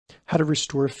How to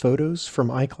restore photos from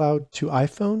iCloud to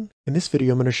iPhone. In this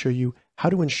video, I'm going to show you how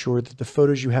to ensure that the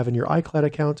photos you have in your iCloud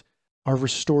account are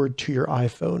restored to your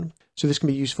iPhone. So this can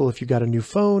be useful if you got a new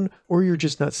phone or you're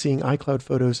just not seeing iCloud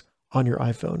photos on your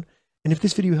iPhone. And if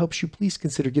this video helps you, please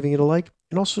consider giving it a like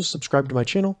and also subscribe to my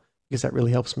channel because that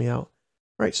really helps me out.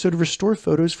 All right, so to restore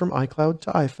photos from iCloud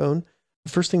to iPhone,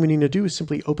 the first thing we need to do is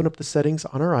simply open up the settings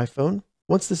on our iPhone.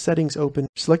 Once the settings open,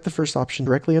 select the first option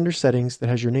directly under settings that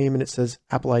has your name and it says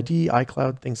Apple ID,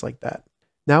 iCloud, things like that.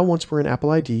 Now, once we're in Apple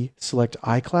ID, select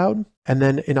iCloud, and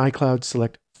then in iCloud,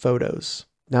 select Photos.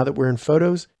 Now that we're in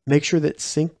Photos, make sure that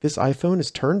Sync This iPhone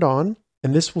is turned on,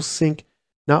 and this will sync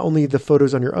not only the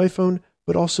photos on your iPhone,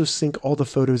 but also sync all the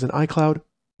photos in iCloud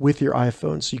with your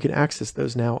iPhone, so you can access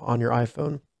those now on your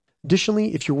iPhone.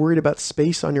 Additionally, if you're worried about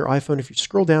space on your iPhone, if you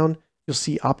scroll down, you'll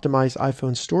see Optimize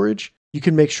iPhone Storage. You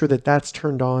can make sure that that's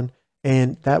turned on,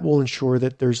 and that will ensure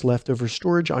that there's leftover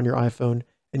storage on your iPhone,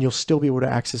 and you'll still be able to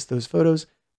access those photos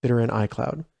that are in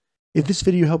iCloud. If this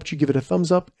video helped you, give it a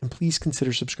thumbs up, and please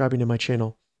consider subscribing to my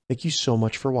channel. Thank you so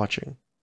much for watching.